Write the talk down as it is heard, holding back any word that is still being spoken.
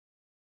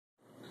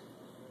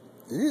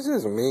You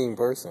just a mean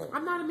person.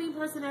 I'm not a mean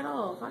person at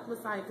all. Fuck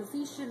Messiah, because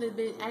he shouldn't have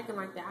been acting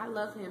like that. I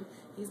love him.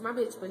 He's my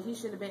bitch, but he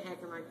shouldn't have been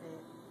acting like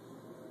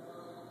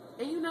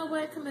that. And you know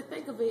what? Come to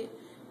think of it,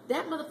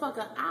 that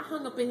motherfucker, I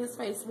hung up in his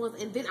face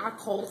once, and then I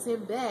called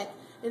him back,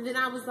 and then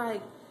I was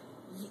like,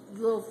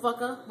 little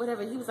fucker,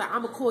 whatever. He was like,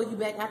 I'm gonna call you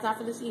back after I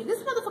finish eating.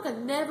 This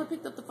motherfucker never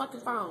picked up the fucking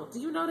phone. Do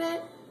you know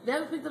that?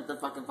 Never picked up the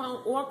fucking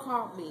phone or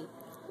called me.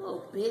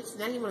 Little bitch.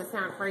 Now you wanna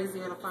sound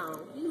crazy on the phone.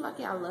 You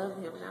lucky I love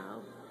him now.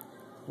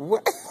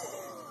 What?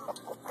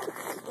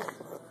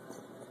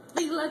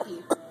 He lucky.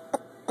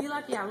 He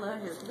lucky I love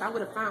him, because I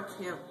would have found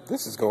him.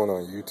 This is going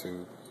on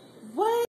YouTube. What?